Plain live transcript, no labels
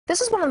This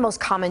is one of the most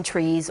common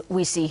trees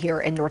we see here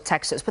in North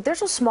Texas, but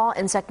there's a small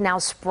insect now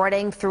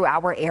spreading through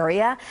our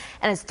area,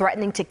 and it's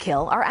threatening to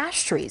kill our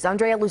ash trees.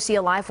 Andrea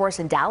Lucia live for us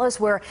in Dallas,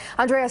 where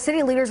Andrea,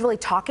 city leaders really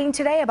talking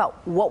today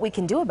about what we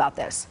can do about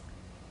this.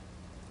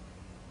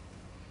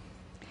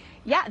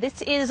 Yeah,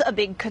 this is a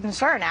big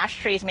concern. Ash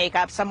trees make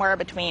up somewhere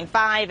between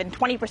 5 and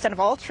 20% of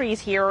all trees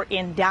here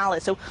in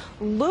Dallas. So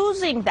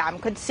losing them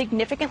could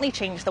significantly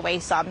change the way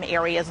some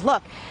areas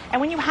look. And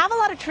when you have a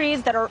lot of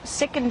trees that are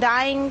sick and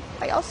dying,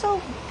 they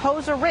also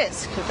pose a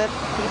risk to the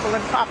people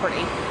and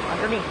property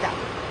underneath them.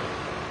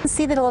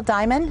 See the little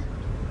diamond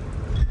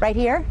right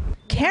here?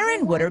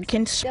 Karen Woodard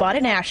can spot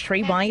an ash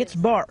tree by its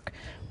bark,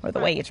 or the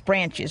way its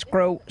branches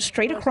grow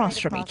straight across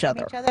from each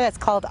other. That's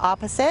called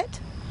opposite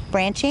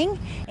branching.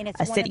 And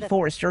it's A city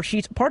forester,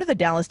 she's part of the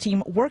Dallas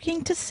team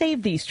working to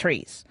save these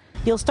trees.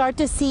 You'll start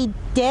to see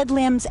dead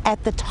limbs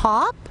at the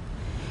top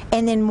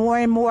and then more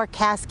and more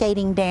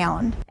cascading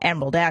down.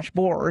 Emerald ash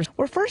borers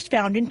were first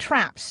found in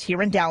traps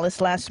here in Dallas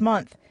last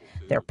month.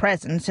 Their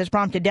presence has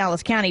prompted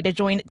Dallas County to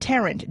join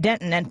Tarrant,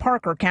 Denton, and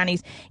Parker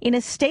counties in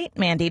a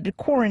state-mandated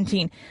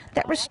quarantine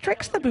that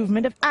restricts the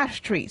movement of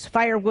ash trees,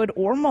 firewood,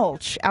 or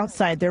mulch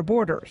outside their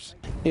borders.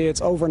 It's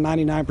over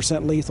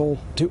 99% lethal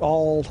to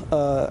all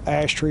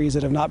ash trees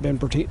that have not been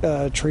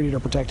treated or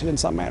protected in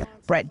some manner.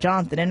 Brett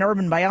Johnson, an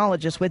urban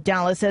biologist with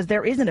Dallas, says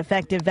there is an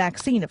effective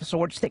vaccine of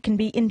sorts that can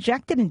be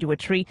injected into a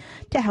tree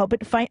to help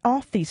it fight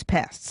off these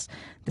pests.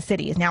 The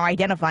city is now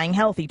identifying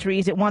healthy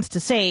trees it wants to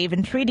save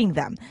and treating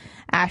them.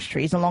 Ash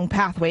trees along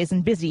pathways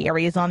in busy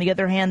areas, on the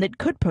other hand, that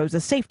could pose a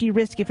safety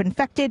risk if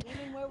infected,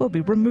 will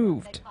be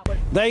removed.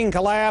 They can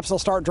collapse, they'll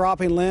start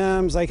dropping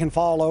limbs, they can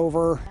fall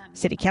over.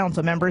 City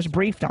council members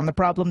briefed on the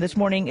problem this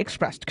morning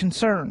expressed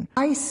concern.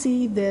 I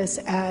see this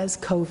as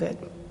COVID,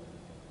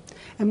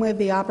 and we have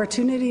the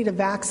opportunity to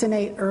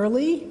vaccinate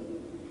early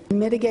and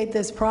mitigate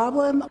this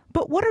problem.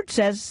 But Woodard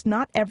says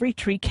not every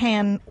tree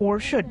can or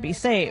should be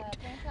saved.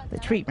 The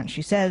treatment,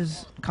 she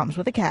says, comes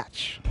with a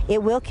catch.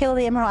 It will kill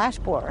the emerald ash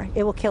borer.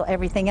 It will kill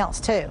everything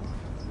else too.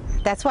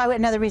 That's why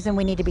another reason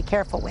we need to be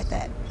careful with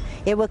it.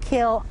 It will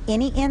kill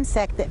any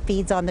insect that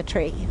feeds on the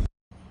tree.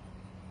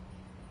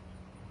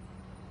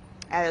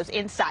 Those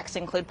insects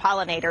include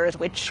pollinators,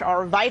 which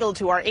are vital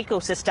to our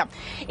ecosystem.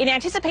 In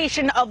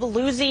anticipation of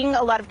losing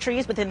a lot of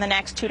trees within the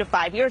next 2 to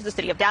 5 years, the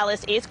city of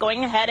Dallas is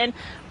going ahead and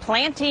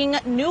planting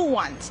new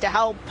ones to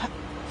help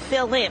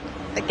fill in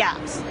the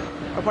gaps.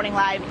 Reporting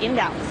live in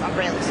Dallas,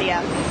 Andrea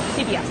Lucia,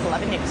 CBS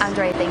 11 News.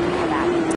 Andrea, thank you for that.